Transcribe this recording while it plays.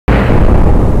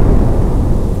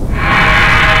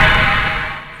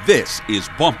This is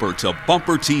Bumper to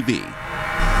Bumper TV.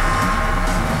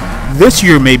 This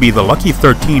year may be the lucky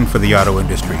 13 for the auto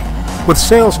industry. With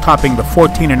sales topping the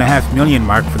 14.5 million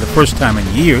mark for the first time in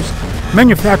years,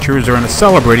 manufacturers are in a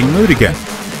celebrating mood again.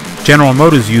 General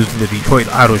Motors used the Detroit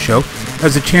Auto Show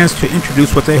as a chance to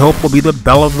introduce what they hope will be the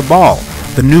belle of the ball,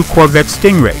 the new Corvette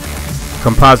Stingray.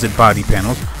 Composite body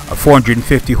panels, a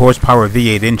 450 horsepower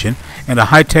V8 engine, and a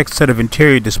high-tech set of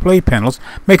interior display panels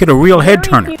make it a real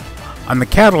head-turner. On the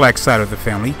Cadillac side of the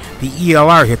family, the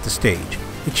ELR hit the stage.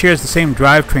 It shares the same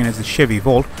drivetrain as the Chevy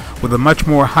Volt, with a much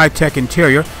more high-tech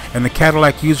interior and the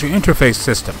Cadillac user interface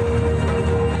system.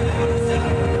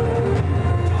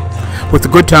 With the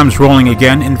good times rolling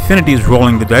again, Infiniti is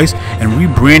rolling the dice and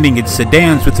rebranding its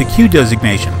sedans with the Q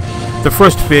designation. The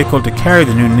first vehicle to carry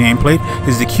the new nameplate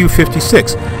is the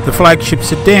Q56, the flagship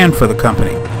sedan for the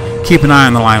company. Keep an eye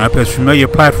on the lineup as familiar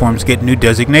platforms get new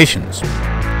designations.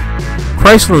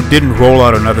 Chrysler didn't roll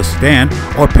out another sedan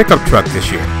or pickup truck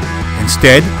this year.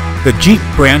 Instead, the Jeep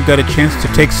brand got a chance to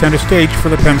take center stage for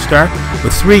the Pentastar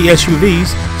with 3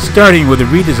 SUVs, starting with a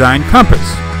redesigned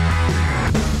Compass.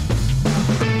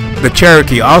 The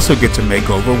Cherokee also gets a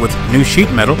makeover with new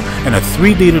sheet metal and a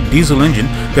 3-liter diesel engine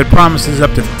that promises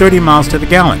up to 30 miles to the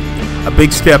gallon, a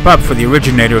big step up for the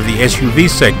originator of the SUV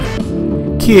segment.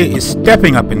 Kia is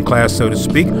stepping up in class, so to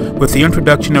speak, with the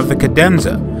introduction of the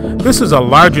Cadenza. This is a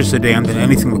larger sedan than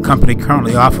anything the company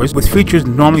currently offers, with features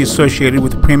normally associated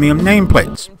with premium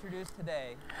nameplates.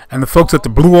 And the folks at the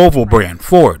Blue Oval brand,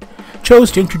 Ford,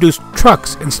 chose to introduce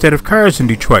trucks instead of cars in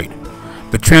Detroit.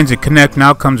 The Transit Connect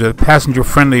now comes with a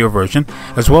passenger-friendlier version,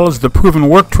 as well as the proven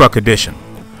work truck edition.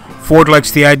 Ford likes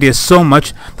the idea so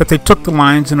much that they took the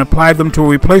lines and applied them to a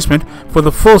replacement for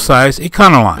the full-size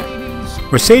Econoline.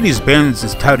 Mercedes-Benz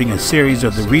is touting a series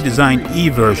of the redesigned E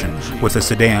version with a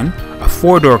sedan, a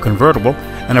 4-door convertible,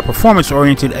 and a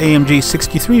performance-oriented AMG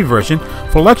 63 version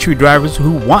for luxury drivers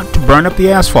who want to burn up the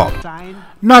asphalt.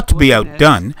 Not to be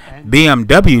outdone,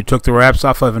 BMW took the wraps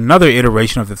off of another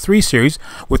iteration of the 3 Series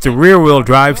with the rear-wheel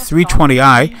drive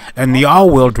 320i and the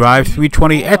all-wheel drive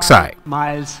 320xi.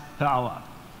 Miles per hour.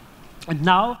 And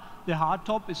now the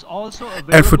hardtop is also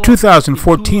available. And for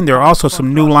 2014, there are also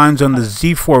some new lines on the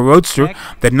Z4 Roadster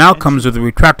that now comes with a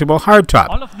retractable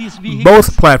hardtop.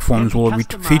 Both platforms will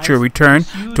feature a return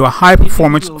to a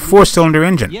high-performance 4-cylinder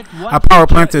engine, a power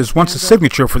plant that is once a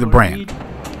signature for the brand.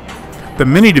 The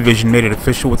Mini division made it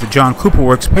official with the John Cooper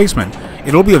Works Paceman.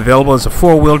 It'll be available as a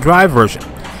 4-wheel drive version.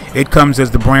 It comes as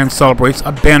the brand celebrates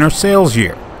a banner sales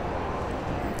year.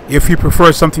 If you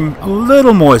prefer something a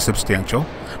little more substantial,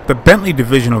 the Bentley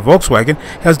division of Volkswagen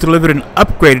has delivered an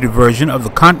upgraded version of the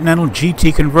Continental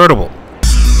GT convertible.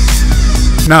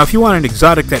 Now, if you want an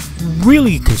exotic that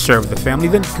really can serve the family,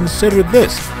 then consider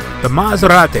this, the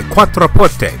Maserati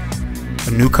Quattroporte,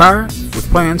 a new car with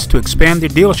plans to expand their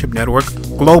dealership network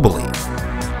globally.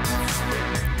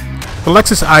 The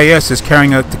Lexus IS is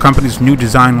carrying out the company's new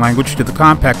design language to the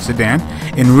compact sedan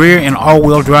in rear and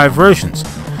all-wheel drive versions.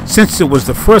 Since it was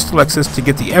the first Lexus to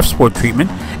get the F-Sport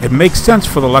treatment, it makes sense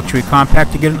for the luxury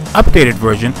compact to get an updated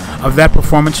version of that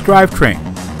performance drivetrain.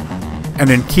 And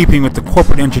in keeping with the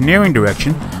corporate engineering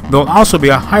direction, there will also be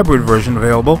a hybrid version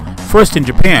available, first in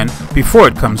Japan, before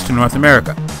it comes to North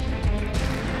America.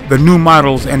 The new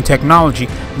models and technology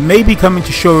may be coming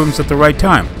to showrooms at the right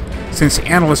time, since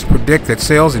analysts predict that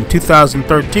sales in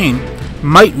 2013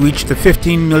 might reach the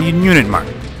 15 million unit mark.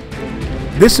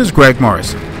 This is Greg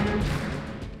Morrison.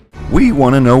 We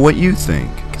want to know what you think,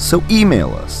 so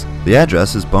email us. The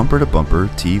address is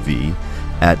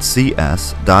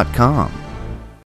bumpertobumpertv@cs.com.